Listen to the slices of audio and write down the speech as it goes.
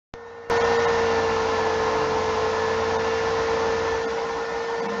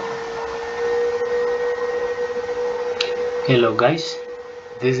Hello guys,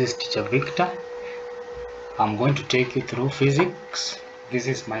 this is teacher Victor. I'm going to take you through physics. This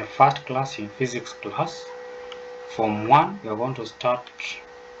is my first class in physics class. Form 1, we are going to start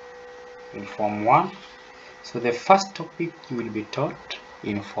in Form 1. So the first topic you will be taught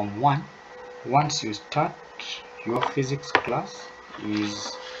in Form 1 once you start your physics class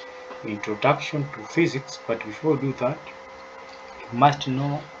is Introduction to Physics. But before you do that, you must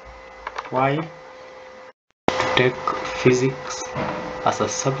know why to take physics as a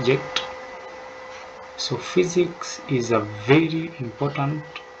subject. So physics is a very important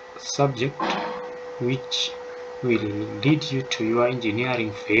subject which will lead you to your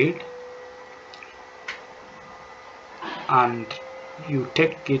engineering field, and you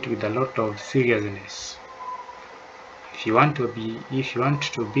take it with a lot of seriousness. If you want to be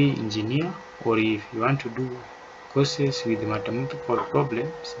engineer, or if you want to do courses with mathematical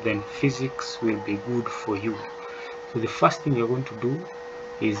problems, then physics will be good for you. So the first thing you're going to do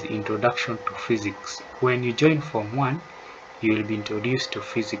is Introduction to Physics. When you join Form 1, you will be introduced to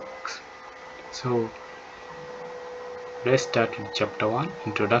physics. So let's start with Chapter 1,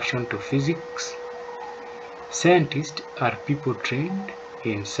 Introduction to Physics. Scientists are people trained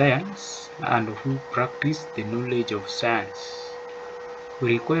in science and who practice the knowledge of science.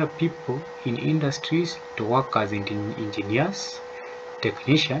 We require people in industries to work as engineers,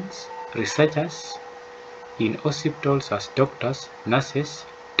 technicians, researchers, in hospitals as doctors, nurses,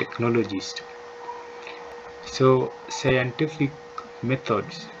 technologists. So scientific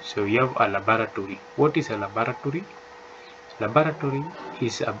methods. So you have a laboratory. What is a laboratory? Laboratory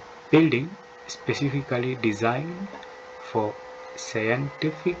is a building specifically designed for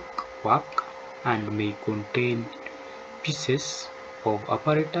scientific work and may contain pieces of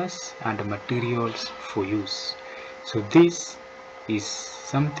apparatus and materials for use. So this is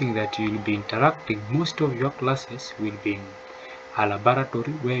something that you will be interacting. Most of your classes will be in a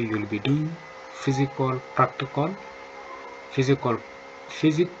laboratory where you will be doing physics practical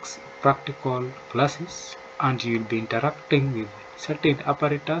classes, and you will be interacting with certain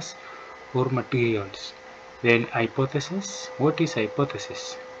apparatus or materials. Then hypothesis. What is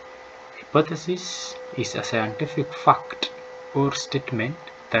hypothesis? Hypothesis is a scientific fact or statement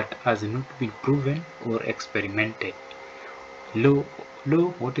that has not been proven or experimented. Law.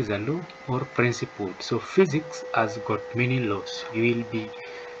 What is a law or principle? So physics has got many laws. You will be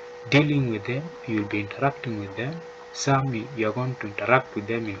dealing with them, you will be interacting with them. Some you are going to interact with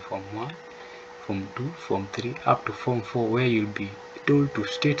them in Form 1, Form 2, Form 3, up to Form 4, where you'll be told to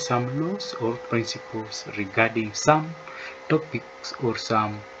state some laws or principles regarding some topics or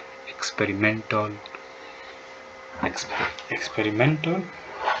some experimental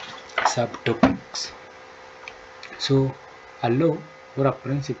subtopics. So a law or a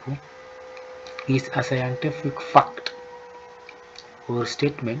principle is a scientific fact or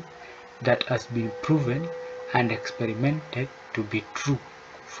statement that has been proven and experimented to be true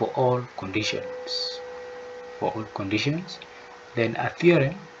for all conditions. Then a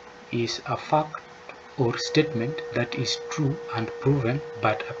theorem is a fact or statement that is true and proven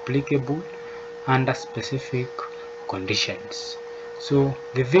but applicable under specific conditions. So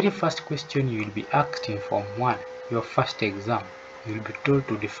the very first question you will be asked in Form 1, your first exam, you will be told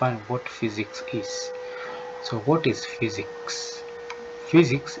to define what physics is. So what is physics?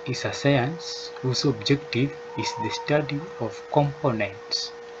 Physics is a science whose objective is the study of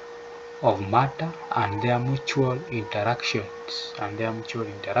components of matter and their mutual interactions.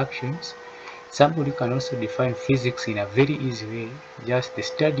 Somebody can also define physics in a very easy way, just the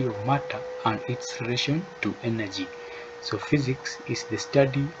study of matter and its relation to energy. So physics is the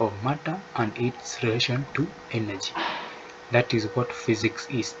study of matter and its relation to energy. That is what physics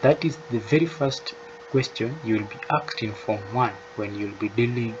is. That is the very first question you will be asked in Form 1 when you will be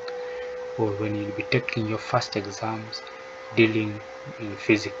dealing, or when you will be taking your first exams dealing in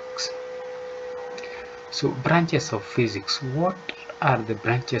physics. So branches of physics. What are the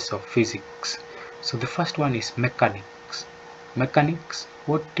branches of physics? So the first one is mechanics.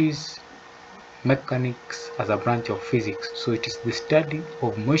 What is mechanics as a branch of physics? So it is the study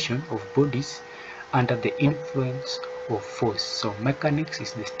of motion of bodies under the influence of force. So mechanics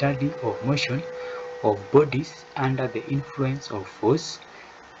is the study of motion of bodies under the influence of force.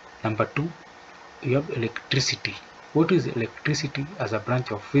 Number 2, you have electricity. What is electricity as a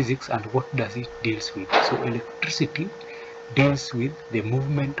branch of physics, and what does it deals with? So electricity deals with the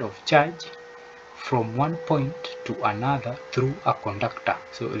movement of charge from one point to another through a conductor.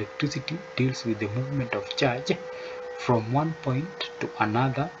 So electricity deals with the movement of charge from one point to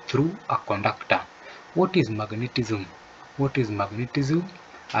another through a conductor. What is magnetism?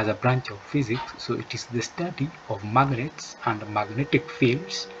 as a branch of physics. So it is the study of magnets and magnetic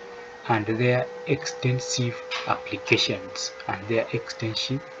fields and their extensive applications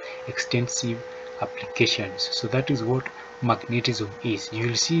applications. So that is what magnetism is. You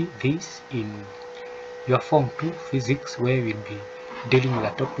will see this in your form 2 physics, where we'll be dealing with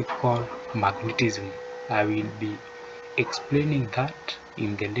a topic called magnetism. I will be explaining that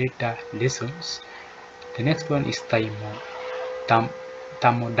in the later lessons. The next one is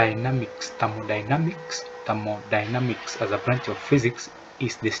thermodynamics. Thermodynamics as a branch of physics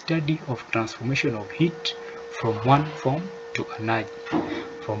is the study of transformation of heat from one form to another.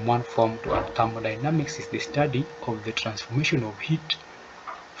 Thermodynamics is the study of the transformation of heat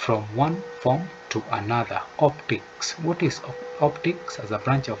from one form to another. Optics. What is optics as a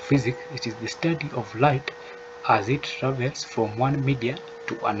branch of physics? It is the study of light as it travels from one media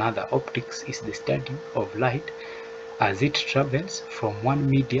to another. Optics is the study of light as it travels from one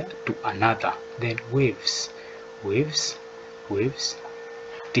media to another. Then waves. It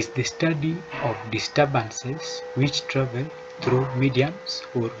is the study of disturbances which travel through mediums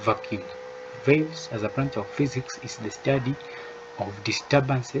or vacuum. Waves as a branch of physics is the study of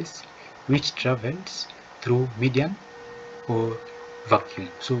disturbances which travels through medium or vacuum.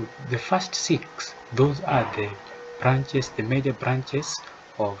 So the first 6, those are the major branches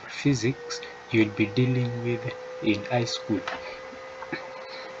of physics you will be dealing with in high school.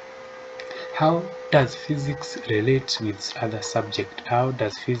 How does physics relate with other subject?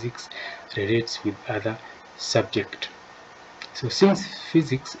 So since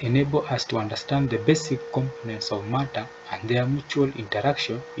physics enable us to understand the basic components of matter and their mutual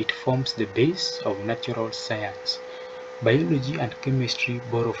interaction, it forms the base of natural science. Biology and chemistry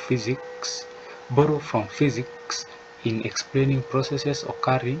borrow from physics in explaining processes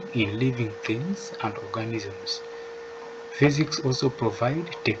occurring in living things and organisms. Physics also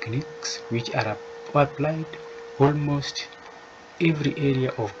provide techniques which are applied almost every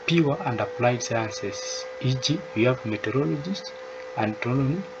area of pure and applied sciences, e.g. we have meteorologists and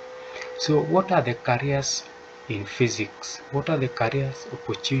astronomy. So what are the careers in physics? What are the careers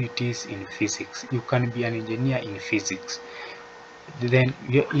opportunities in physics? You can be an engineer in physics. Then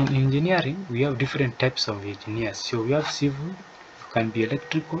in engineering we have different types of engineers. So we have civil, you can be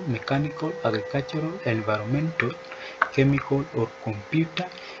electrical, mechanical, agricultural, environmental, chemical, or computer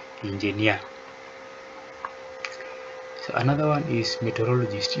engineer. So another one is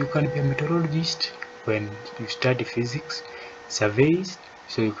meteorologist. You can be a meteorologist when you study physics. Surveys,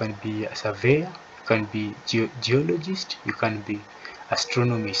 so you can be a surveyor, you can be geologist, you can be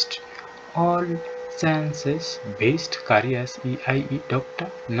astronomist. All sciences based careers, i.e. doctor,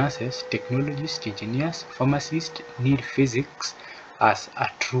 nurses, technologists, engineers, pharmacists, need physics as a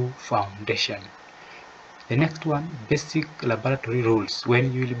true foundation. The next one, basic laboratory rules.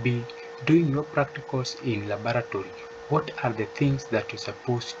 When you will be doing your practicals in laboratory, what are the things that you're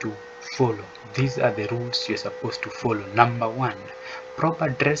supposed to follow? These are the rules you're supposed to follow. Number 1, proper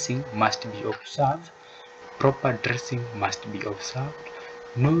dressing must be observed.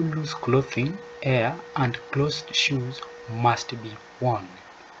 No loose clothing, air, and closed shoes must be worn.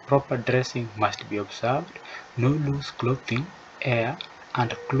 Proper dressing must be observed. No loose clothing, air,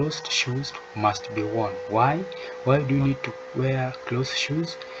 and closed shoes must be worn. Why do you need to wear closed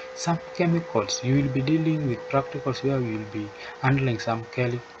shoes? Some chemicals, you will be dealing with practicals where you will be handling some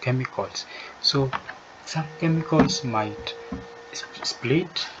chemicals. So some chemicals might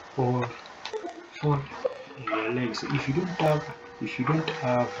split or fall in your legs. So if you don't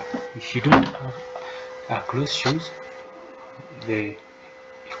have closed shoes, you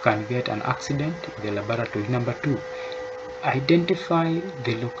can get an accident in the laboratory. Number 2, identify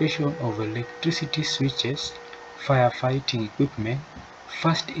the location of electricity switches, firefighting equipment,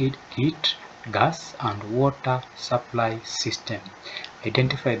 first aid kit, gas and water supply system.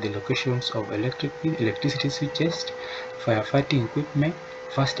 Identify the locations of electricity switches, firefighting equipment,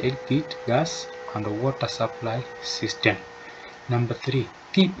 first aid kit, gas and water supply system. Number 3,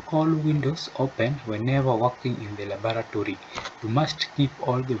 keep all windows open whenever working in the laboratory. You must keep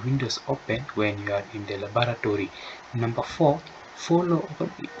all the windows open when you are in the laboratory. Number 4, follow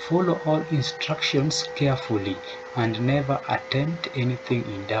all instructions carefully and never attempt anything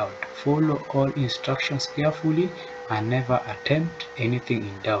in doubt. Follow all instructions carefully and never attempt anything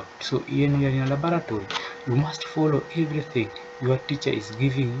in doubt. So when you are in a laboratory, you must follow everything your teacher is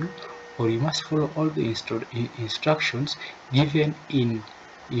giving you, or you must follow all the instructions given in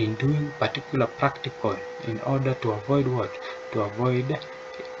doing particular practical in order to avoid what? To avoid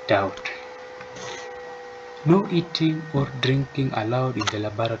doubt. No eating or drinking allowed in the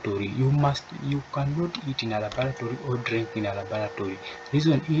laboratory. You cannot eat in a laboratory or drink in a laboratory.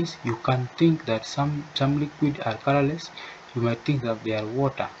 Reason is you can think that some liquid are colorless. You might think that they are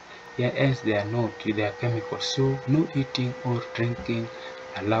water. Yeah, hence they are not. They are chemicals. So no eating or drinking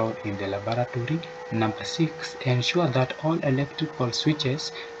allowed in the laboratory. Number 6. Ensure that all electrical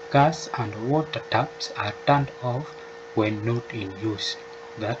switches, gas and water taps are turned off when not in use.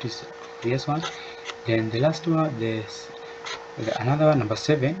 That is the first one. Then the last one, there's another one, number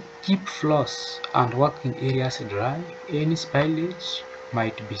 7. Keep floors and working areas dry. Any spillage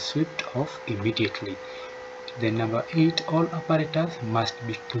might be swept off immediately. Then number 8. All apparatus must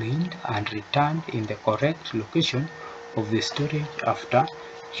be cleaned and returned in the correct location of the storage after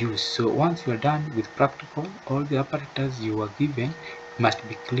use. So once you are done with practical, all the apparatus you were given must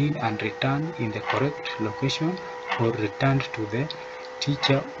be cleaned and returned in the correct location or returned to the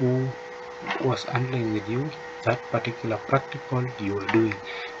teacher who was handling with you that particular practical you are doing.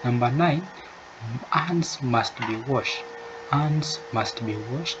 Number 9. Hands must be washed. Hands must be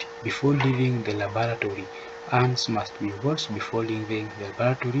washed before leaving the laboratory. Hands must be washed before leaving the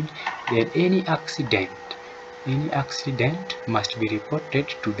laboratory. Then any accident must be reported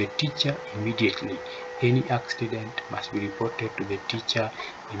to the teacher immediately. Any accident must be reported to the teacher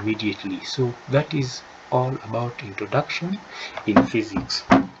immediately. So that is all about introduction in physics.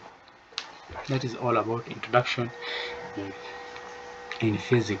 That is all about introduction in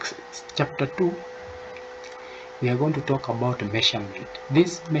physics. Chapter 2, we are going to talk about measurement.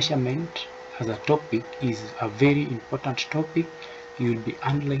 This measurement as a topic is a very important topic. You will be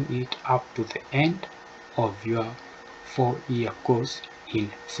handling it up to the end of your 4-year course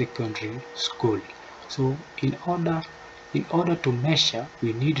in secondary school. So in order to measure,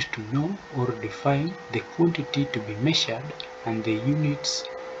 we need to know or define the quantity to be measured and the units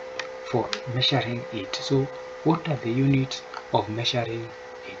for measuring it. So what are the units of measuring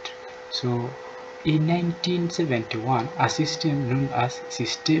it? So in 1971, a system known as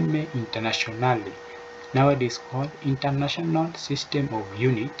Systeme Internationale, nowadays called International System of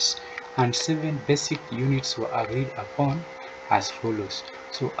Units, and 7 basic units were agreed upon as follows.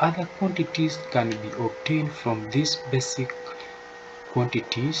 So other quantities can be obtained from these basic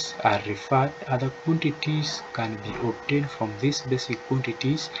quantities are referred. Other quantities can be obtained from these basic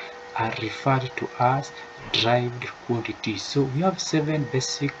quantities are referred to as derived quantities. So we have 7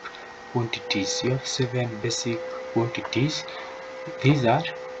 basic quantities. You have 7 basic quantities. These are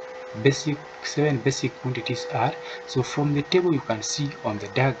 7 basic quantities are. So from the table you can see on the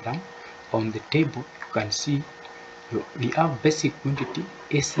diagram. On the table you can see we have basic quantity,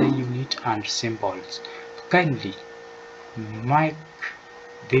 SI unit and symbols. Kindly mark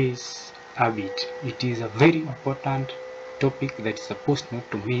this habit. It is a very important topic that is supposed not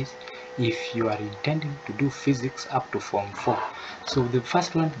to miss if you are intending to do physics up to Form 4. So the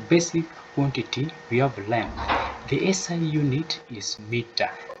first one, basic quantity, we have length. The SI unit is meter.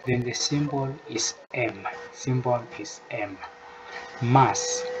 Then the symbol is M. Symbol is M.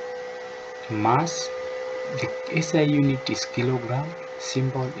 Mass. Mass. The SI unit is kilogram.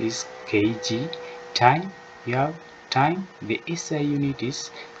 Symbol is kg. Time. We have time. The SI unit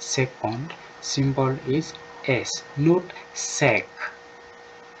is second. Symbol is S, not sec.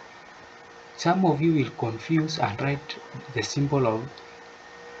 Some of you will confuse and write the symbol of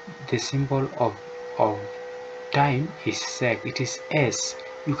time is sec. It is S.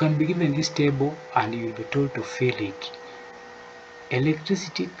 You can be given this table and you will be told to fill it.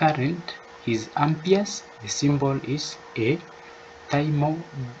 Electricity current is amperes. The symbol is A.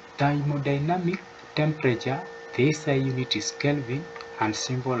 Thermodynamic temperature, the SI unit is Kelvin and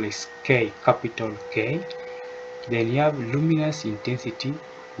symbol is K, capital K. Then you have luminous intensity,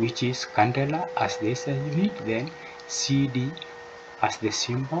 which is candela as the SI unit, then CD as the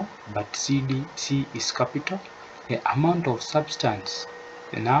symbol, but C is capital. The amount of substance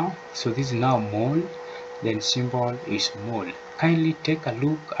now, so this is now mole, then symbol is mole. Kindly take a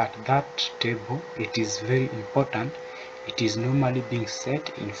look at that table. It is very important. It is normally being set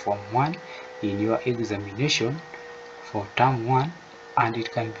in Form 1 in your examination for term 1, and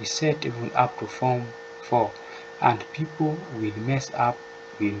it can be set even up to Form 4, and people will mess up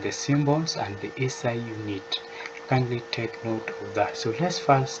with the symbols and the SI unit. Kindly take note of that. So let's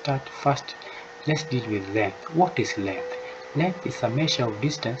first let's deal with length. What is length? Length is a measure of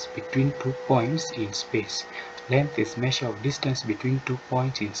distance between 2 points in space. Length is measure of distance between 2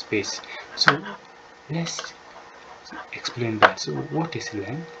 points in space. So let's explain that. So what is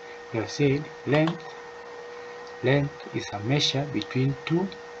length? We have said length is a measure between 2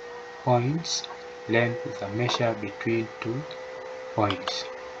 points. Length is a measure between 2 points.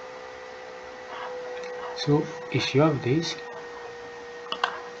 So if you have this,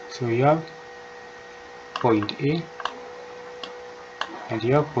 so you have point A and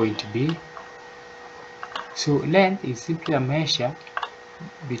you have point B. So length is simply a measure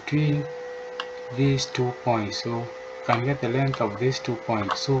between these 2 points. So you can get the length of these 2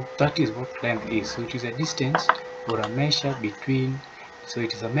 points. So that is what length is. So it is a distance or a measure between, so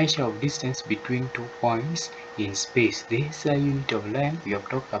it is a measure of distance between 2 points in space. The SI unit of length we have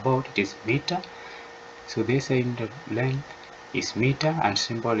talked about, it is meter. So the SI unit of length is meter and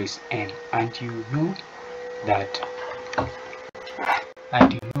symbol is n. And you know that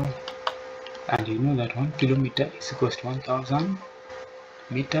that 1 kilometer is equals to 1000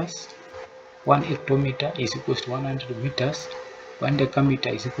 meters, 1 hectometer is equals to 100 meters, 1 decameter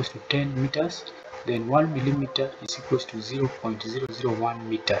is equals to 10 meters, then 1 millimeter is equals to 0.001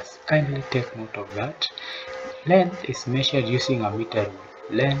 meters. Kindly take note of that. Length is measured using a meter rule.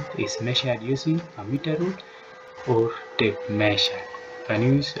 Length is measured using a meter rule or tape measure. You can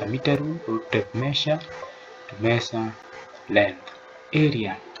use a meter rule or tape measure to measure length.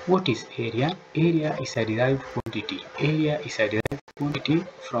 Area. What is area? Area is a derived quantity. Area is a derived quantity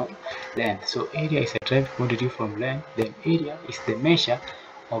from length. So area is a derived quantity from length. Then area is the measure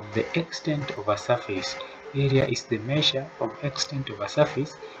of the extent of a surface. Area is the measure of extent of a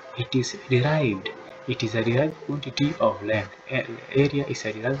surface. It is derived. It is a derived quantity of length. Area is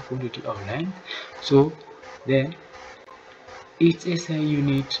a derived quantity of length. So then its SI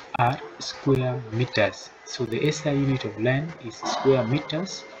unit are square meters. So the SI unit of length is square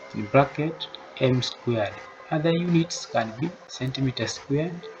meters in bracket m squared. Other units can be centimeter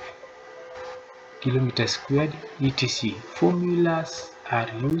squared, kilometer squared, etc. Formulas are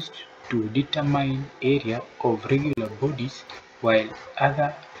used to determine area of regular bodies, while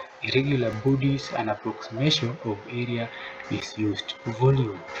other irregular bodies an approximation of area is used.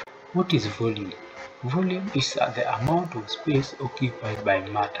 Volume. What is volume? Volume is the amount of space occupied by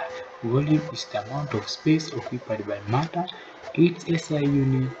matter. Volume is the amount of space occupied by matter. Its SI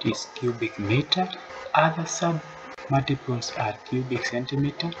unit is cubic meter. Other sub-multiples are cubic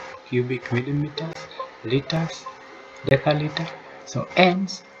centimeter, cubic millimeters, liters, decaliter. So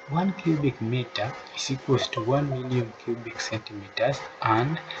hence 1 cubic meter is equals to 1 million cubic centimeters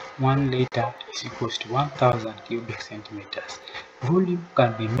and 1 liter is equals to 1000 cubic centimeters. Volume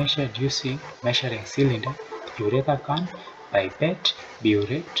can be measured using measuring cylinder, urethra can, pipette,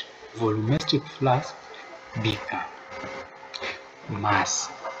 burette, volumetric flask, beaker. Mass.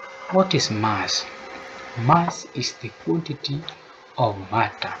 What is mass? Mass is the quantity of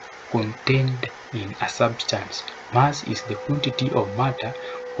matter contained in a substance. Mass is the quantity of matter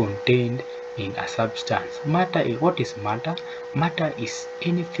contained in a substance. Matter is, what is matter? Matter is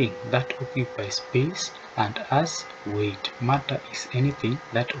anything that occupies space and has weight. Matter is anything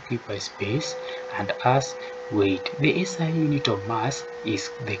that occupies space and has weight. The SI unit of mass is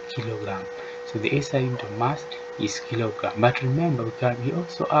the kilogram. So the SI unit of mass is kilogram. But remember, we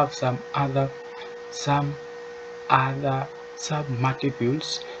also have some other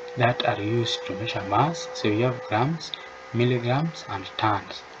sub-multiples that are used to measure mass. So you have grams, milligrams and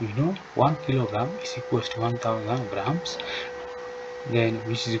tons. You know 1 kilogram is equals to 1000 grams, then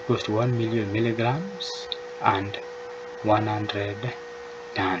which is equals to 1 million milligrams and 100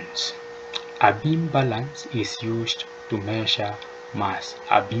 tons. A beam balance is used to measure mass.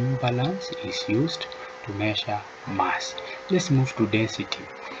 A beam balance is used to measure mass. Let's move to density.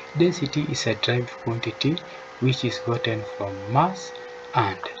 Density is a derived quantity which is gotten from mass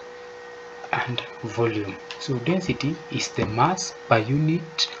and volume. So density is the mass per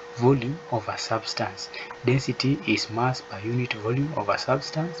unit volume of a substance. Density is mass per unit volume of a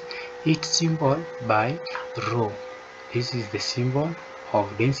substance. Its symbol by rho. This is the symbol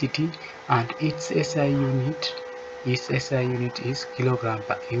of density, and its SI unit is kilogram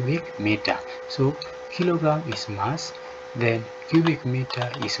per cubic meter. So kilogram is mass, then cubic meter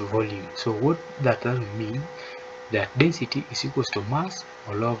is volume. So what that does mean that density is equals to mass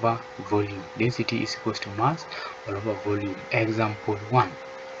all over volume. Density is equals to mass all over volume. Example 1.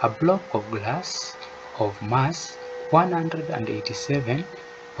 A block of glass of mass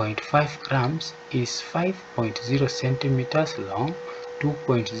 187.5 grams is 5.0 centimeters long,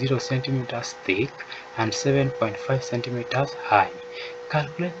 2.0 centimeters thick, and 7.5 centimeters high.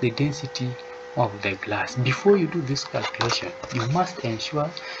 Calculate the density of the glass. Before you do this calculation, you must ensure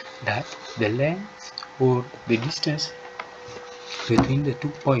that the length or the distance between the 2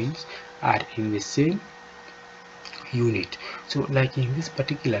 points are in the same unit. So like in this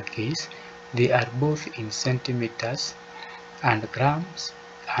particular case, they are both in centimeters and grams,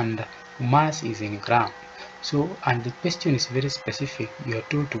 and mass is in gram. So, and the question is very specific. You are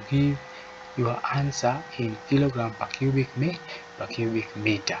told to give your answer in kilogram per cubic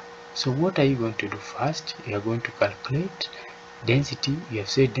meter. So what are you going to do first? You are going to calculate density. We have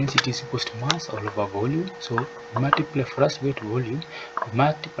said density is equals to mass all over volume. So multiply, for us to get volume, we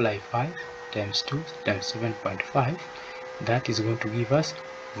multiply 5 times 2 times 7.5. That is going to give us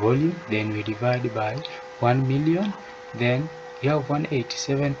volume. Then we divide by 1 million. Then we have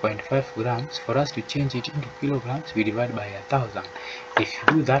 187.5 grams. For us to change it into kilograms, we divide by 1000. If you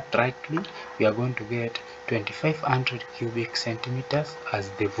do that rightly, we are going to get 2500 cubic centimeters as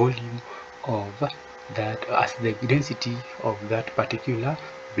the volume of that, as the density of that particular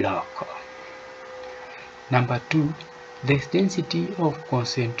block. Number 2, the density of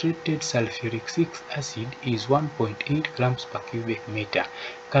concentrated sulfuric acid is 1.8 grams per cubic meter.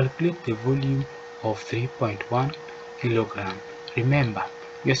 Calculate the volume of 3.1 kilogram. Remember,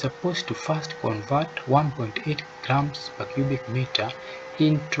 you are supposed to first convert 1.8 grams per cubic meter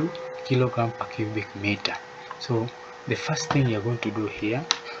into kilogram per cubic meter. So the first thing you are going to do here,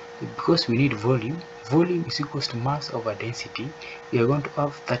 because we need volume is equals to mass over density. We are going to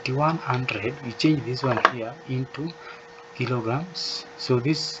have 3100. We change this one here into kilograms. So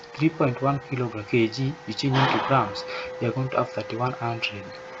this 3.1 kg we change into grams. We are going to have 3100.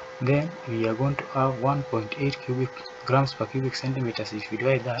 Then we are going to have 1.8 cubic grams per cubic centimeters. If we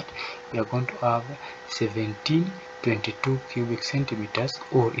divide that, we are going to have 1722 cubic centimeters.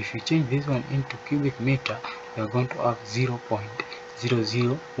 Or if you change this one into cubic meter, we are going to have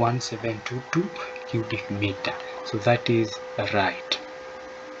 0.001722 cubic meter. So that is right.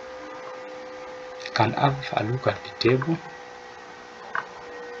 Can have a look at the table.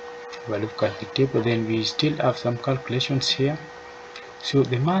 Then we still have some calculations here. So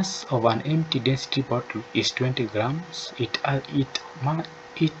the mass of an empty density bottle is 20 grams. Its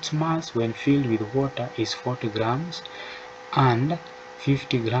mass when filled with water is 40 grams and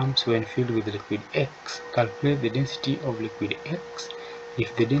 50 grams when filled with liquid X. Calculate the density of liquid X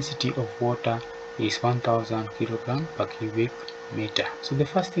if the density of water is 1000 kilogram per cubic meter. So the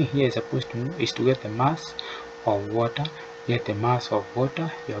first thing here is supposed to know is to get the mass of water. Get the mass of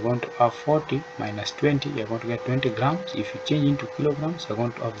water, you are going to have 40 minus 20, you are going to get 20 grams. If you change into kilograms, you are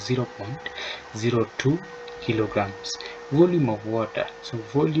going to have 0.02 kilograms. Volume of water, so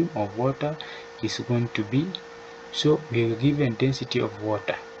volume of water is going to be, so we are given density of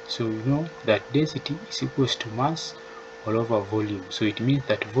water, so you know that density is equals to mass all over volume. So it means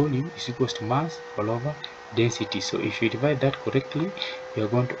that volume is equals to mass all over density. So if you divide that correctly, you are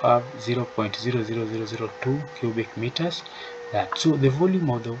going to have 0.00002 cubic meters. So the volume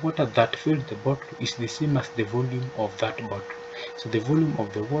of the water that filled the bottle is the same as the volume of that bottle. So the volume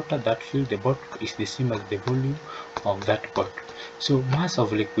of the water that filled the bottle is the same as the volume of that bottle. So mass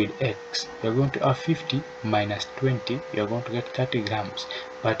of liquid X, you are going to have 50 minus 20, you are going to get 30 grams.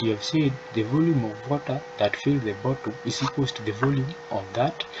 But you have said the volume of water that filled the bottle is equals to the volume of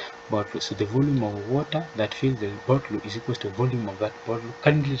that bottle. So the volume of water that fills the bottle is equals to the volume of that bottle.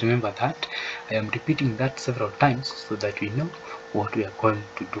 Kindly remember that. I am repeating that several times so that we know what we are going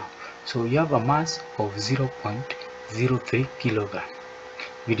to do. So you have a mass of 0.03 kilogram.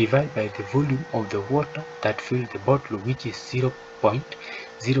 We divide by the volume of the water that filled the bottle, which is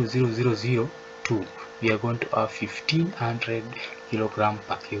 0.00002. We are going to have 1500 kilogram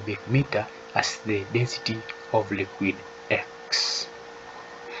per cubic meter as the density of liquid X.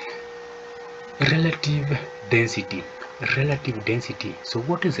 Relative density. So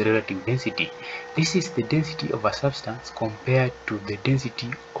what is relative density? This is the density of a substance compared to the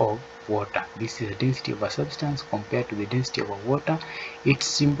density of water. This is the density of a substance compared to the density of a water. It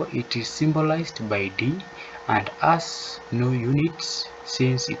is symbolized by D and has no units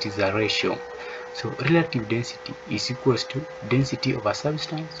since it is a ratio. So relative density is equals to density of a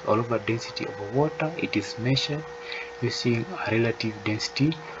substance all over density of a water. It is measured using a relative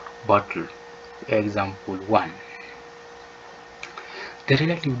density bottle. Example 1. The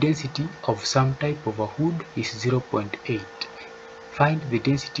relative density of some type of a wood is 0.8. Find the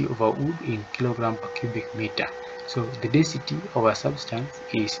density of a wood in kilogram per cubic meter. So the density of a substance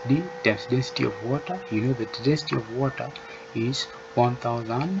is D times density of water. You know that the density of water is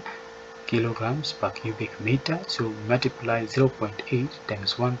 1000 kilograms per cubic meter. So multiply 0.8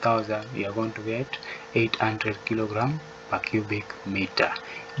 times 1000, we are going to get 800 kilogram per cubic meter.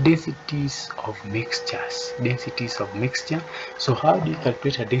 Densities of mixtures. So how do you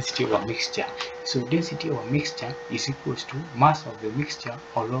calculate a density of a mixture? So density of a mixture is equals to mass of the mixture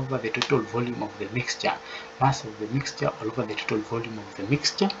all over the total volume of the mixture. Mass of the mixture all over the total volume of the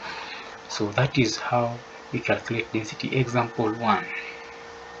mixture. So that is how we calculate density. Example 1.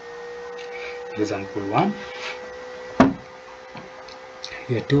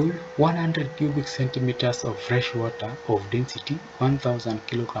 We are told 100 cubic centimeters of fresh water of density 1000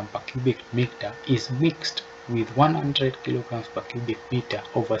 kilogram per cubic meter is mixed with 100 kilograms per cubic meter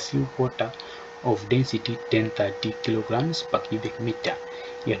of seawater of density 1030 kilograms per cubic meter.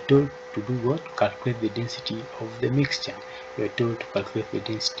 You are told to do what? Calculate the density of the mixture. You are told to calculate the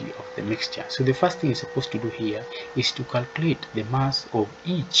density of the mixture. So the first thing you're supposed to do here is to calculate the mass of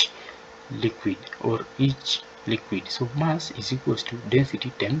each liquid or each liquid. So mass is equals to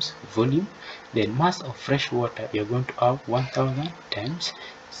density times volume. Then mass of fresh water, we are going to have 1000 times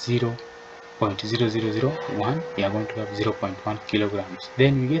 0.0001, we are going to have 0.1 kilograms.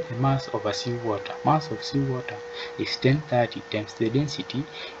 Then we get the mass of a seawater. Mass of seawater is 1030 times the density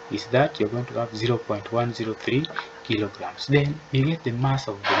is that you're going to have 0.103 kilograms. Then we get the mass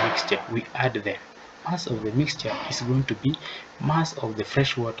of the mixture. We add them. Mass of the mixture is going to be mass of the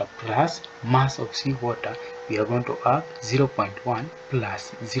fresh water plus mass of seawater. We are going to have 0.1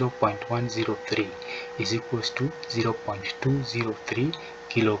 plus 0.103 is equals to 0.203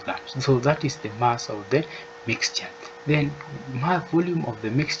 kilograms. So that is the mass of the mixture. Then mass volume of the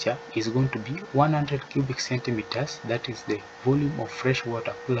mixture is going to be 100 cubic centimeters. That is the volume of fresh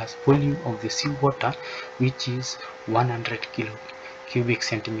water plus volume of the seawater, which is 100 cubic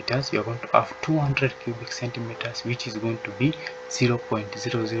centimeters. We are going to have 200 cubic centimeters, which is going to be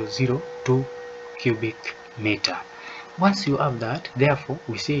 0.0002 cubic meter. Once you have that, therefore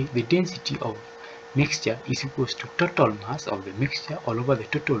we say the density of mixture is equals to total mass of the mixture all over the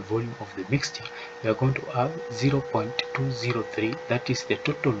total volume of the mixture. We are going to have 0.203, that is the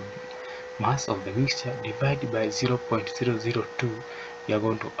total mass of the mixture, divided by 0.002. we are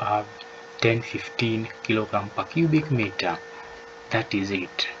going to have 1015 kilogram per cubic meter. That is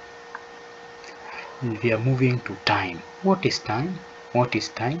it. We are moving to time. What is time? What is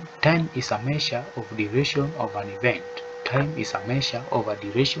time? Time is a measure of duration of an event. Time is a measure of a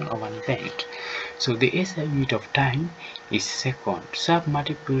duration of an event. So the SI unit of time is second.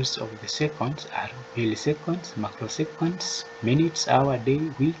 Sub-multiples of the seconds are milliseconds, microseconds, minutes, hour, day,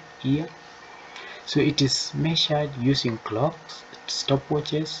 week, year. So it is measured using clocks,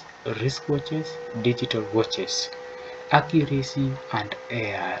 stopwatches, wristwatches, digital watches. Accuracy and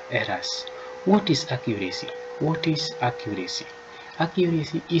errors. What is accuracy? What is accuracy?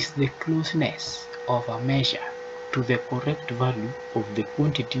 Accuracy is the closeness of a measure to the correct value of the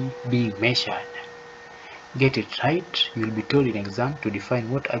quantity being measured. Get it right. You will be told in exam to define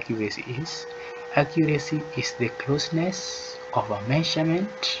what accuracy is. Accuracy is the closeness of a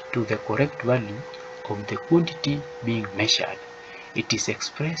measurement to the correct value of the quantity being measured. It is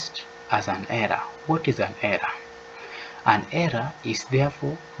expressed as an error. What is an error? An error is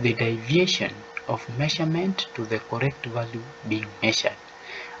therefore the deviation of measurement to the correct value being measured.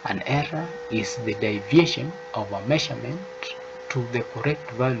 An error is the deviation of a measurement to the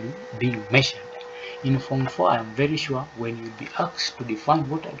correct value being measured. In Form 4, I am very sure when you will be asked to define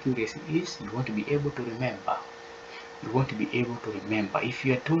what accuracy is, you want to be able to remember. You want to be able to remember. If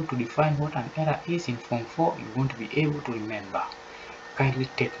you are told to define what an error is in Form 4, you want to be able to remember. Kindly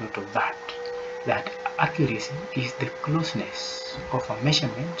take note of that. That accuracy is the closeness of a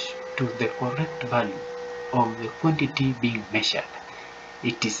measurement to the correct value of the quantity being measured.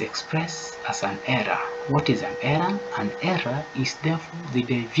 It is expressed as an error. What is an error? An error is therefore the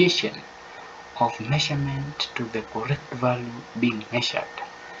deviation of measurement to the correct value being measured.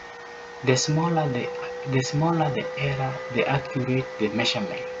 The smaller the error, the accurate the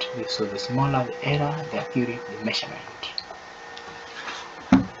measurement. So the smaller the error, the accurate the measurement.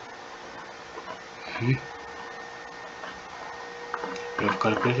 We have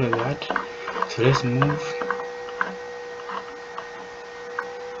calculated that. So let's move.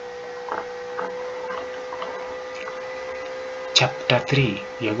 Chapter 3.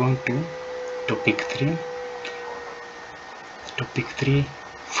 We are going to topic 3. Topic 3.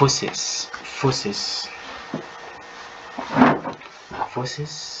 Forces. Forces.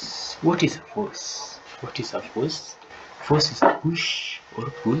 Forces. What is a force? What is a force? Force is a push or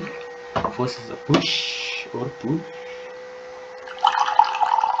pull. Force is a push or pull.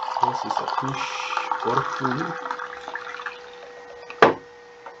 Force is a push or pull.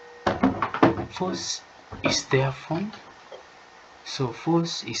 Force is therefore,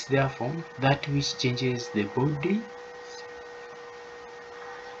 force is therefore that which changes the body.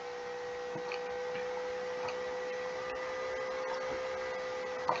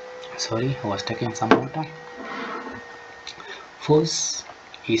 Sorry, I was taking some water. Force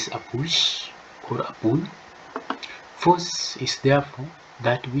is a push or a pull. Force is therefore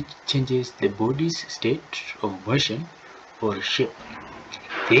that which changes the body's state of motion or shape.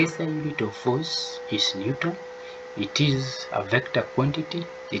 The SI unit of force is Newton. It is a vector quantity.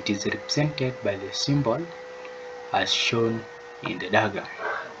 It is represented by the symbol as shown in the diagram.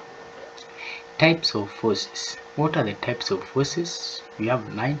 Types of forces. What are the types of forces? We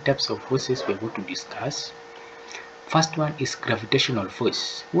have 9 types of forces we are going to discuss. First one is gravitational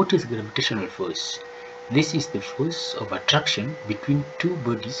force. What is gravitational force? This is the force of attraction between two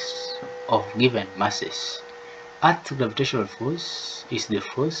bodies of given masses. Earth's gravitational force is the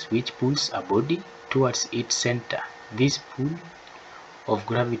force which pulls a body towards its center. This pull of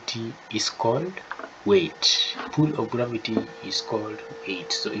gravity is called weight. Pull of gravity is called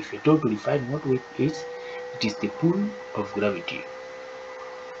weight. So if you're told to define what weight is, it is the pull of gravity.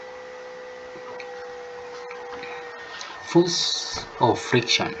 Force of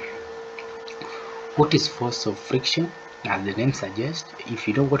friction. What is force of friction? As the name suggests, if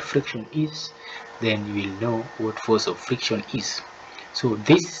you know what friction is, then you will know what force of friction is. So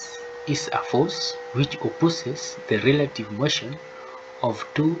this is a force which opposes the relative motion of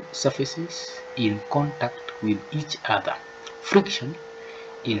two surfaces in contact with each other. Friction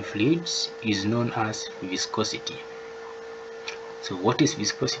in fluids is known as viscosity. So what is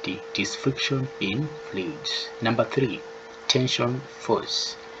viscosity? It is friction in fluids. Number 3, tension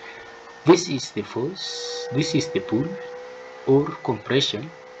force. This is the force, this is the pull or compression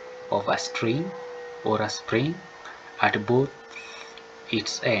of a string or a spring at both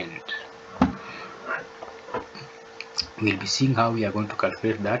its ends. We'll be seeing how we are going to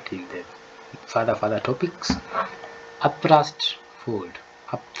calculate that in the further topics. Upthrust fold.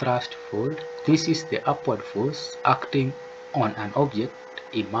 Upthrust fold. This is the upward force acting on an object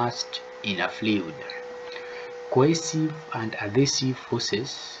immersed in a fluid. Cohesive and adhesive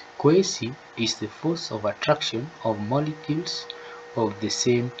forces. Cohesive is the force of attraction of molecules of the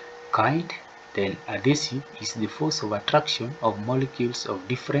same kind. Then adhesive is the force of attraction of molecules of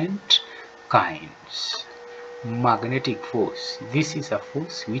different kinds. Magnetic force. This is a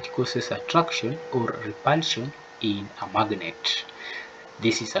force which causes attraction or repulsion in a magnet.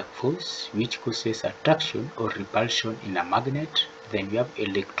 This is a force which causes attraction or repulsion in a magnet. Then we have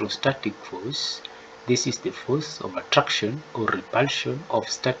electrostatic force. This is the force of attraction or repulsion of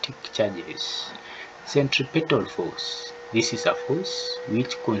static charges. Centripetal force. This is a force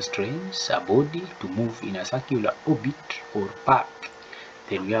which constrains a body to move in a circular orbit or path.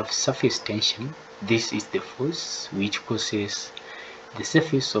 Then we have surface tension. This is the force which causes the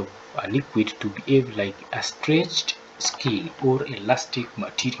surface of a liquid to behave like a stretched skin or elastic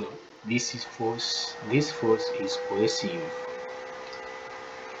material. This force is cohesive.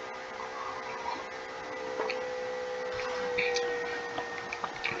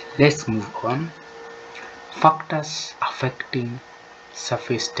 Let's move on. Factors affecting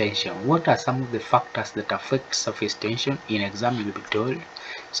surface tension. What are some of the factors that affect surface tension? In exam you will be told,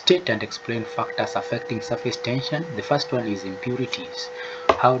 state and explain factors affecting surface tension. The first one is impurities.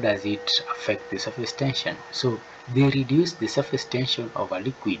 How does it affect the surface tension? So they reduce the surface tension of a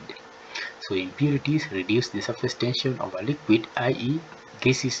liquid. So impurities reduce the surface tension of a liquid, i.e.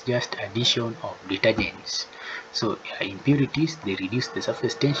 this is just addition of detergents. So impurities, they reduce the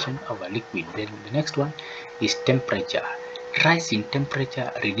surface tension of a liquid. Then the next one is temperature. Rise in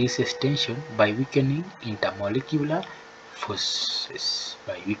temperature reduces tension by weakening intermolecular forces.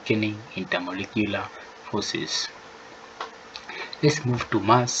 Let's move to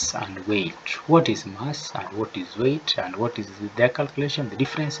mass and weight. What is mass and what is weight, and what is their calculation, the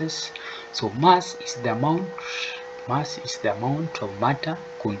differences? So mass is the amount of matter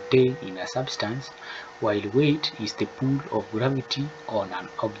contained in a substance, while weight is the pull of gravity on an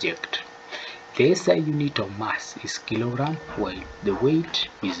object. The SI unit of mass is kilogram, while the weight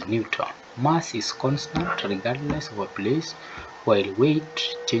is Newton. Mass is constant regardless of a place, while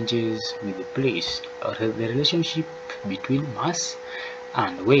weight changes with the place. The relationship between mass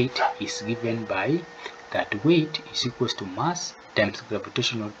and weight is given by that weight is equals to mass times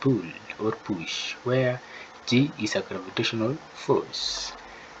gravitational pull or push, where G is a gravitational force.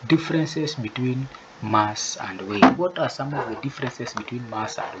 Differences between mass and weight. What are some of the differences between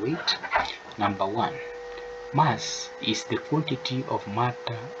mass and weight? Number 1, mass is the quantity of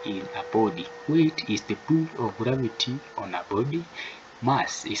matter in a body. Weight is the pull of gravity on a body.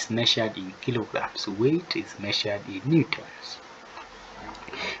 Mass is measured in kilograms. Weight is measured in newtons.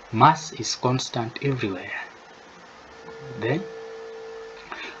 Mass is constant everywhere. Then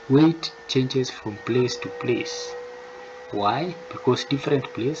weight changes from place to place. Why? Because different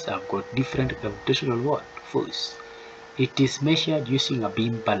places have got different gravitational force. It is measured using a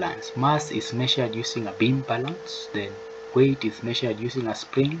beam balance. Mass is measured using a beam balance. Then weight is measured using a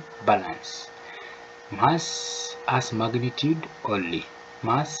spring balance. Mass as magnitude only.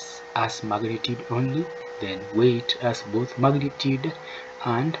 then weight has both magnitude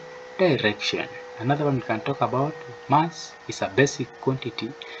and direction. Another one we can talk about: mass is a basic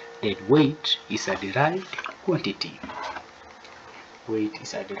quantity, then weight is a derived quantity. Weight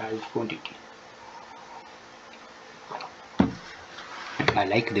is a derived quantity. I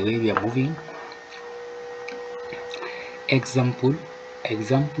like the way we are moving. Example,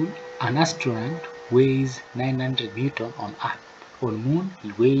 an astronaut weighs 900 Newton on Earth. On Moon,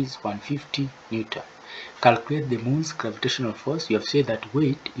 he weighs 150 Newton. Calculate the Moon's gravitational force. You have said that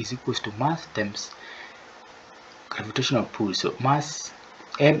weight is equals to mass times gravitational pull. So mass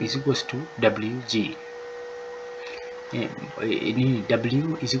M is equals to Wg.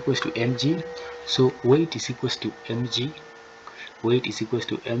 W is equals to mg. So weight is equals to mg. Weight is equals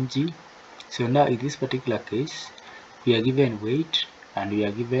to mg. So now in this particular case, we are given weight and we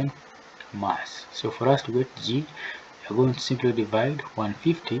are given mass. So for us to get G, we are going to simply divide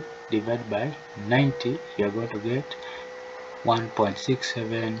 150 divided by 90. We are going to get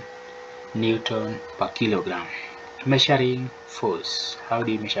 1.67 Newton per kilogram. Measuring force. How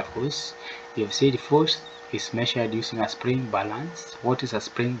do you measure force? We have said force is measured using a spring balance. What is a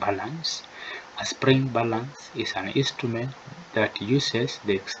spring balance? A spring balance is an instrument that uses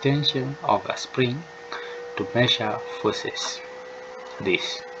the extension of a spring to measure forces.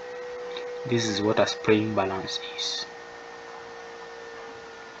 This is what a spring balance is.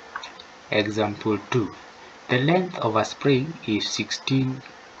 Example 2. The length of a spring is 16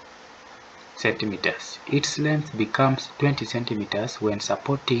 centimeters. Its length becomes 20 centimeters when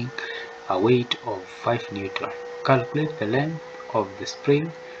supporting a weight of 5 Newton. Calculate the length of the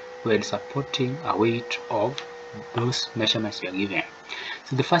spring when supporting a weight of those measurements you are given.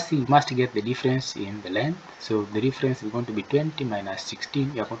 So the first thing, you must get the difference in the length. So the difference is going to be 20 minus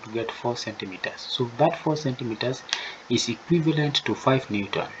 16. You are going to get 4 centimeters. So that 4 centimeters is equivalent to 5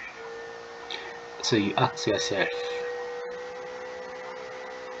 Newton. So you ask yourself,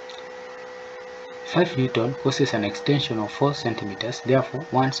 5 Newton causes an extension of 4 centimeters. Therefore,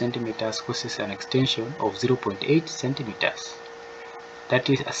 1 centimeter causes an extension of 0.8 centimeters. That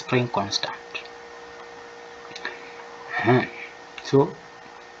is a spring constant. So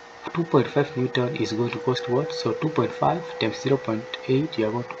 2.5 Newton is going to cost what? So 2.5 times 0.8, you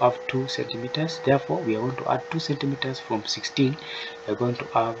are going to have 2 centimeters. Therefore, we are going to add 2 centimeters from 16. We are going to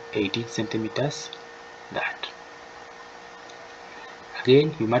have 18 centimeters. That.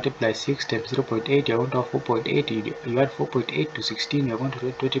 Again, you multiply 6 times 0.8, you are going to have 4.8. You add 4.8 to 16, you are going to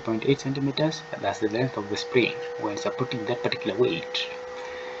get 20.8 centimeters. That's the length of the spring when supporting that particular weight.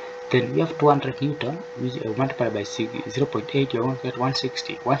 Then we have 200 Newton, which multiplied by 0.8, you're going to get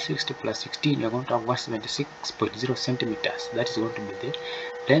 160. 160 plus 16, you're going to have 176.0 centimeters. That is going to be the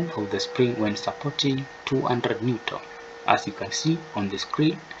length of the spring when supporting 200 Newton. As you can see on the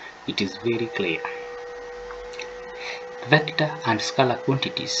screen, it is very clear. Vector and scalar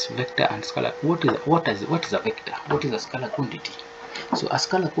quantities. Vector and scalar. What is a vector? What is a scalar quantity? So a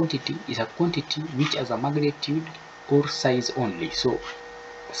scalar quantity is a quantity which has a magnitude or size only. So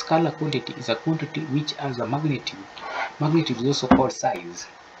scalar quantity is a quantity which has a magnitude. Magnitude is also called size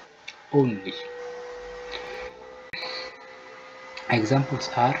only. Examples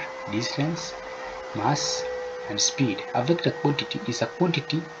are distance, mass, and speed. A vector quantity is a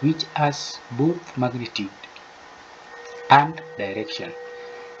quantity which has both magnitude and direction.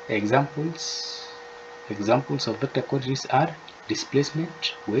 Examples of vector quantities are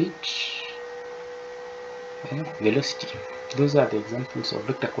displacement, weight, velocity. Those are the examples of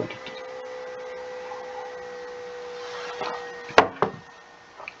vector quantity.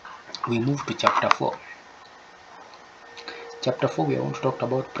 We move to chapter 4. Chapter 4, we are going to talk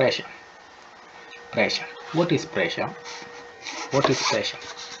about pressure. Pressure. What is pressure? What is pressure?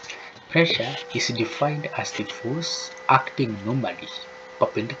 Pressure is defined as the force acting normally,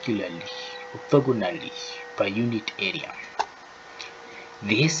 perpendicularly, orthogonally per unit area.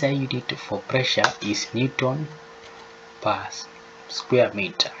 The SI unit for pressure is Newton per square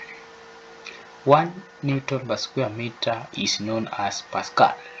meter. 1 Newton per square meter is known as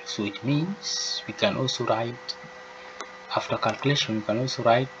Pascal. So it means we can also write, after calculation, we can also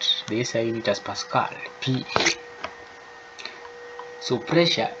write the SI unit as Pascal, PA. So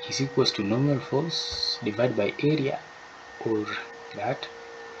pressure is equals to nominal force divided by area, or that.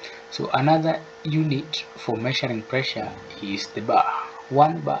 So another unit for measuring pressure is the bar.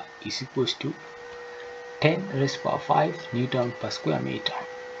 1 bar is equals to 10 raised to power 5 Newton per square meter.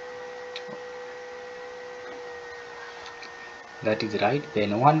 That is right.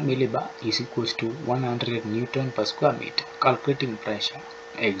 Then 1 millibar is equals to 100 Newton per square meter. Calculating pressure.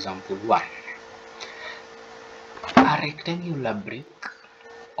 Example 1. A rectangular brick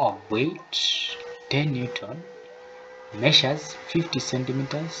of weight 10 Newton measures 50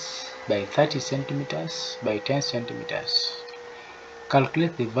 centimeters by 30 centimeters by 10 centimeters.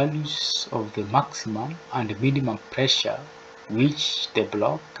 Calculate the values of the maximum and minimum pressure which the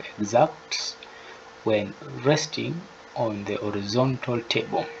block exerts when resting on the horizontal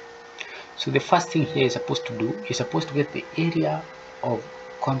table. So the first thing here is supposed to do is supposed to get the area of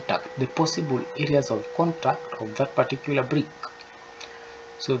contact, the possible areas of contact of that particular brick.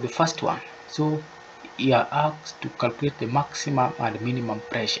 So the first one, so you are asked to calculate the maximum and minimum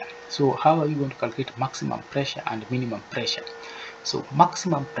pressure. So how are you going to calculate maximum pressure and minimum pressure? So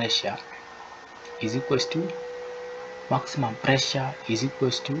maximum pressure is equals to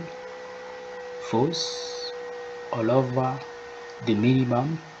force all over the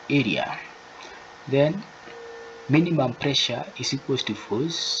minimum area. Then minimum pressure is equals to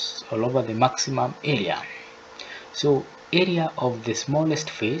force all over the maximum area. So area of the smallest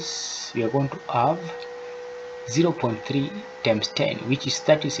face, we are going to have 0.3 times 10, which is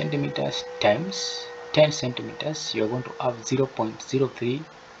 30 centimeters times 10 centimeters. You are going to have 0.03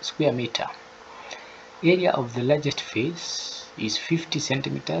 square meter. Area of the largest face is 50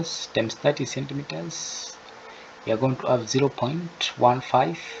 centimeters times 30 centimeters. You are going to have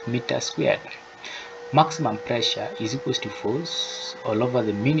 0.15 meter squared. Maximum pressure is equals to force all over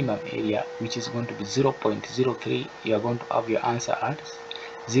the minimum area, which is going to be 0.03. You are going to have your answer as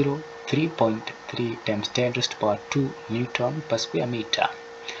 3.3 times 10 raised to power 2 Newton per square meter.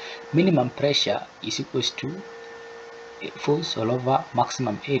 Minimum pressure is equals to force all over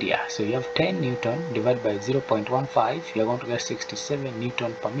maximum area. So you have 10 Newton divided by 0.15. You are going to get 67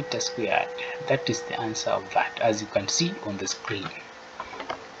 Newton per meter squared. That is the answer of that, as you can see on the screen.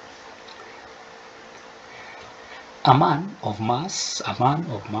 A man of mass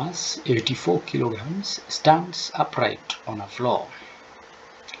 84 kilograms stands upright on a floor.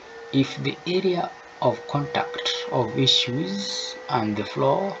 If the area of contact of his shoes and the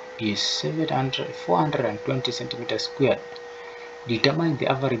floor is 420 centimeters squared, determine the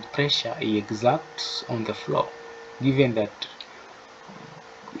average pressure he exerts on the floor, given that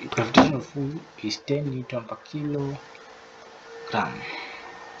gravitational pull is 10 Newton per kilogram.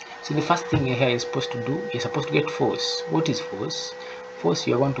 So the first thing here is supposed to do is supposed to get force. What is force? Force,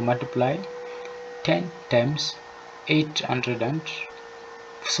 you are going to multiply 10 times 800 and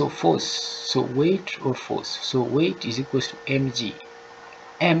so force. So weight or force. So weight is equals to mg.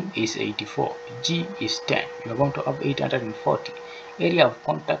 M is 84. G is 10. You are going to have 840. Area of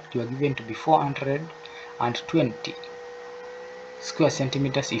contact you are given to be 420 square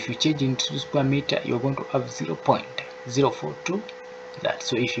centimeters. If you change into square meter, you are going to have 0.042. That.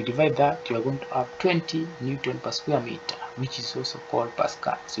 So if you divide that, you are going to have 20 Newton per square meter, which is also called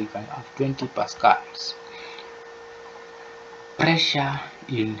Pascal. So you can have 20 pascals. Pressure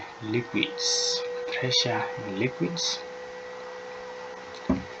in liquids. Pressure in liquids.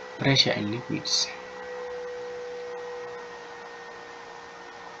 Pressure in liquids.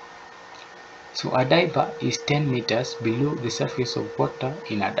 So a diver is 10 meters below the surface of water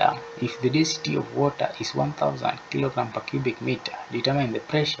in a dam. If the density of water is 1000 kg per cubic meter, determine the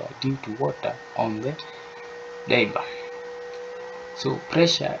pressure due to water on the diver. So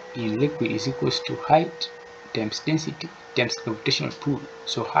pressure in liquid is equals to height times density times gravitational pull.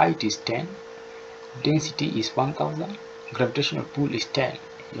 So height is 10, density is 1000, gravitational pull is 10.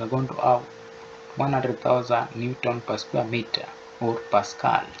 You are going to have 100,000 Newton per square meter, or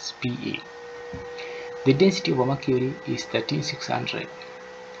pascals, PA. The density of a mercury is 13600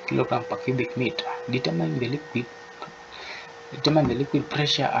 kg per cubic meter. Determine the liquid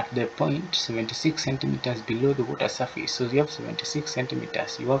pressure at the point 76 centimeters below the water surface. So you have 76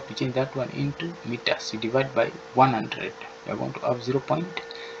 centimeters. You have to change that one into meters. You divide by 100. You are going to have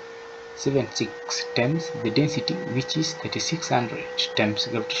 0.76 times the density, which is 3600, times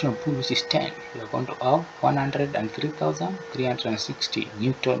gravitational pull, which is 10. You are going to have 103,360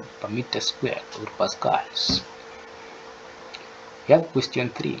 Newton per meter square, or pascals. We have question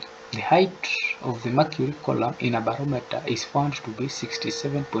 3. The height of the mercury column in a barometer is found to be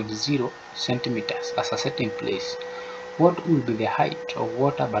 67.0 centimeters at a certain place. What will be the height of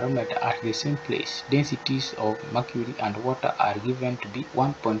water barometer at the same place? Densities of mercury and water are given to be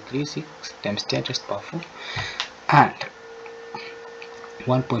 1.36 times 10 raised to power 4 and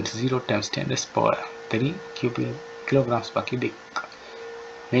 1.0 times 10 raised to power 3 kilograms per cubic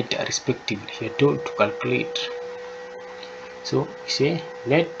meter respectively. Here told to calculate. So we say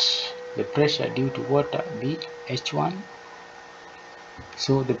let the pressure due to water be H1.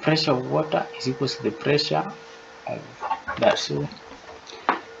 So the pressure of water is equal to the pressure of that. So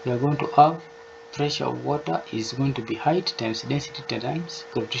we are going to have pressure of water is going to be height times density times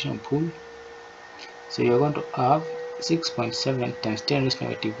gravitational pull So you're going to have 6.7 times 10 raised to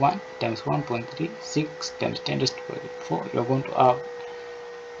negative 1 times 1.36 times 10 raised to negative 4. You're going to have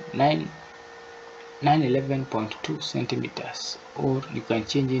 911.2 centimeters, or you can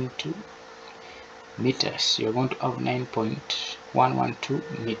change into meters. You're going to have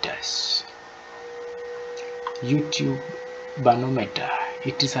 9.112 meters. U-tube banometer.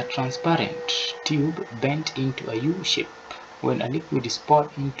 It is a transparent tube bent into a U shape. When a liquid is poured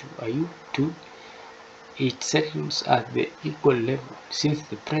into a U-tube, it settles at the equal level since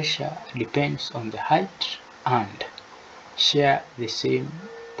the pressure depends on the height and share the same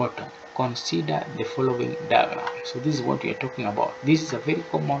bottom. Consider the following diagram. So this is what we are talking about. This is a very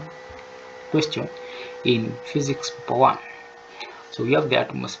common question in physics paper 1. So you have the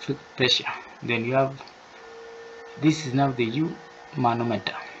atmospheric pressure, then you have, this is now the U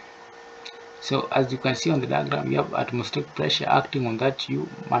manometer. So as you can see on the diagram, you have atmospheric pressure acting on that U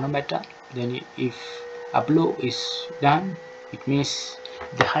manometer. Then if a blow is done, it means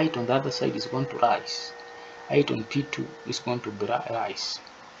the height on the other side is going to rise. Height on P2 is going to rise.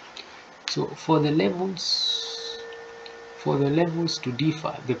 So for the levels to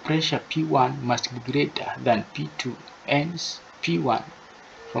differ, the pressure P1 must be greater than P2. Hence P1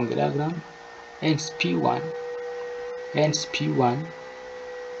 from the diagram, hence P1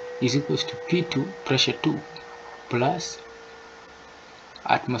 is equals to P2 pressure 2 plus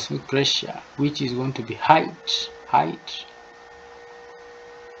atmospheric pressure, which is going to be height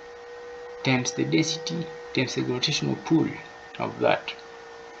times the density times the gravitational pull of that.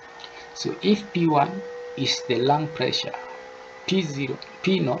 So if P1 is the lung pressure, P0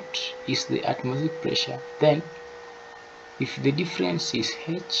 is the atmospheric pressure, then if the difference is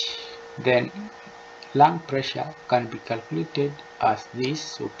H, then lung pressure can be calculated as this.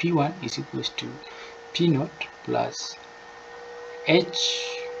 So P1 is equals to P0 plus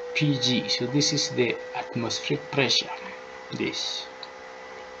HPG. So this is the atmospheric pressure. This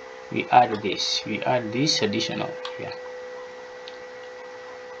we add this additional here.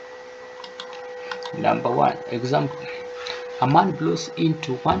 Number 1 example: a man blows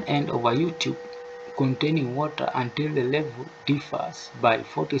into one end of a U-tube containing water until the level differs by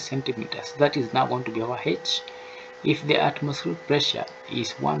 40 centimeters. That is now going to be our H. If the atmospheric pressure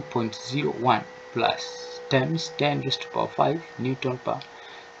is 1.01 plus times 10 raised to power 5 Newton per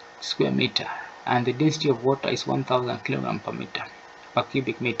square meter, and the density of water is 1000 kilogram per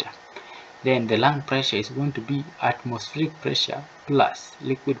cubic meter, then the lung pressure is going to be atmospheric pressure plus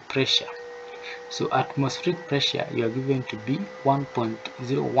liquid pressure. So atmospheric pressure you are given to be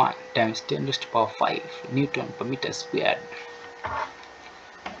 1.01 times 10 raised to power 5 Newton per meter squared.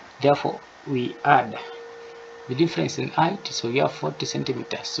 Therefore we add the difference in height. So you have 40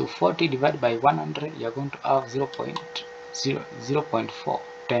 centimeters. So 40 divided by 100, you are going to have 0.4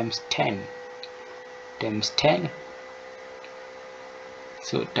 times 10 times 10.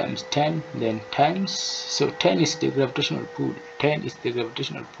 So times 10, then times, so 10 is the gravitational pull,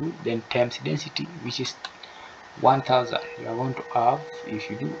 then times density, which is 1000. You are going to have, if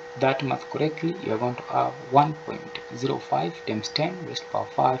you do that math correctly, you are going to have 1.05 times 10 raised to power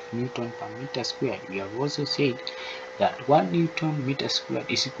 5 Newton per meter squared. We have also said that 1 Newton meter squared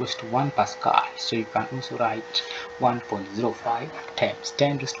is equals to 1 Pascal. So you can also write 1.05 times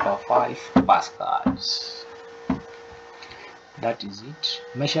 10 raised to power 5 pascals. That is it.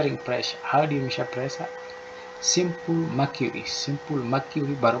 Measuring pressure. How do you measure pressure? Simple mercury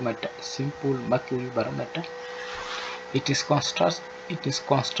barometer. It is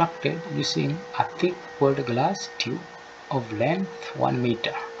constructed using a thick cold glass tube of length 1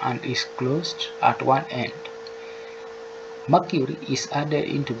 meter and is closed at one end. Mercury is added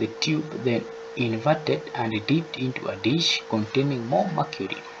into the tube, then inverted and dipped into a dish containing more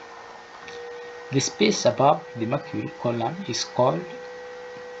mercury. The space above the mercury column is called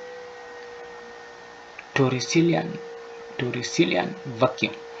torricellian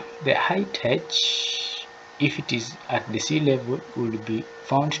vacuum. The height H, if it is at the sea level, would be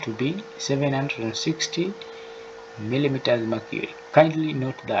found to be 760 millimeters mercury. Kindly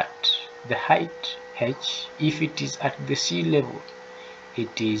note that the height H, if it is at the sea level,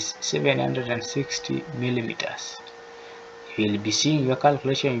 it is 760 millimeters. You will be seeing your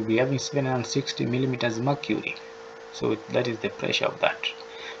calculation, you will be having 760 millimeters mercury. So that is the pressure of that.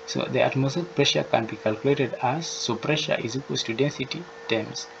 So the atmospheric pressure can be calculated as, so pressure is equals to density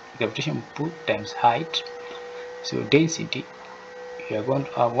times gravitational pull times height. So density, you are going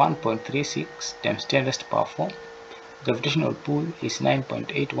to have 1.36 times 10 raised to power 4. Gravitational pull is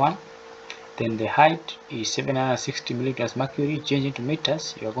 9.81. Then the height is 760 millimeters mercury. Change into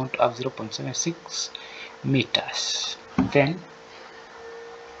meters, you are going to have 0.76 meters. Then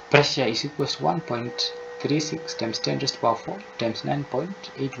pressure is equals to 1.36 times 10 raised to the power 4 times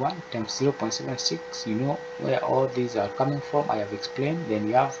 9.81 times 0.76. You know where all these are coming from, I have explained. Then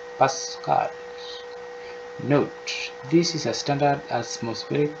you have Pascal. Note, this is a standard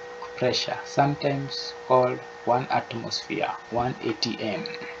atmospheric pressure, sometimes called 1 atmosphere, 1 atm.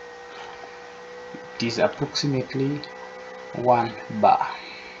 It is approximately 1 bar.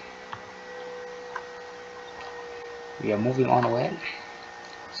 We are moving on well.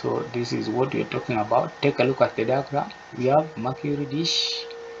 So this is what we are talking about. Take a look at the diagram. We have mercury dish,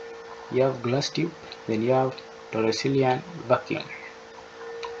 you have glass tube, then you have torresillian vacuum.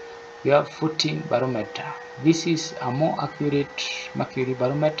 You have footing barometer. This is a more accurate mercury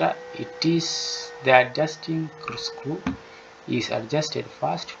barometer. It is the adjusting screw is adjusted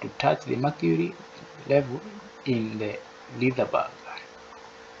first to touch the mercury level in the leather bag.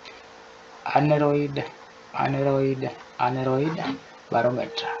 Aneroid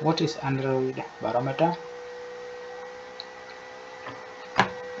barometer. What is aneroid barometer?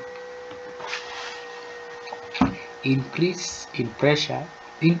 Increase in pressure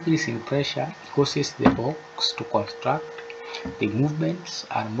causes the box to contract, the movements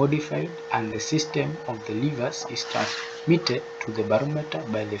are modified, and the system of the levers is transmitted to the barometer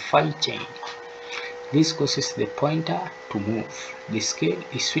by the fine chain. This causes the pointer to move. The scale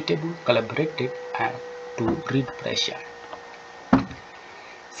is suitably calibrated to read pressure.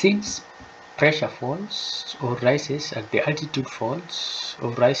 Since pressure falls or rises as the altitude falls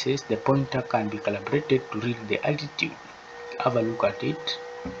or rises, the pointer can be calibrated to read the altitude. Have a look at it.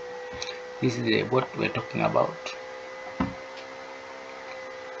 This is what we're talking about.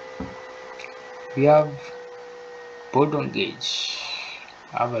 We have Bourdon gauge.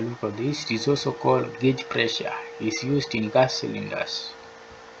 Have a look at this. It is also called gauge pressure. It's used in gas cylinders.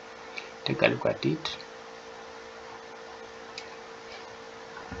 Take a look at it.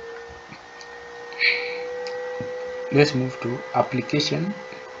 Let's move to application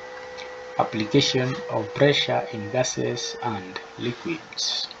of pressure in gases and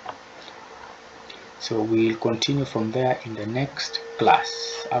liquids. So we'll continue from there in the next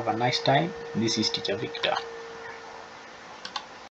class. Have a nice time. This is Teacher Victor.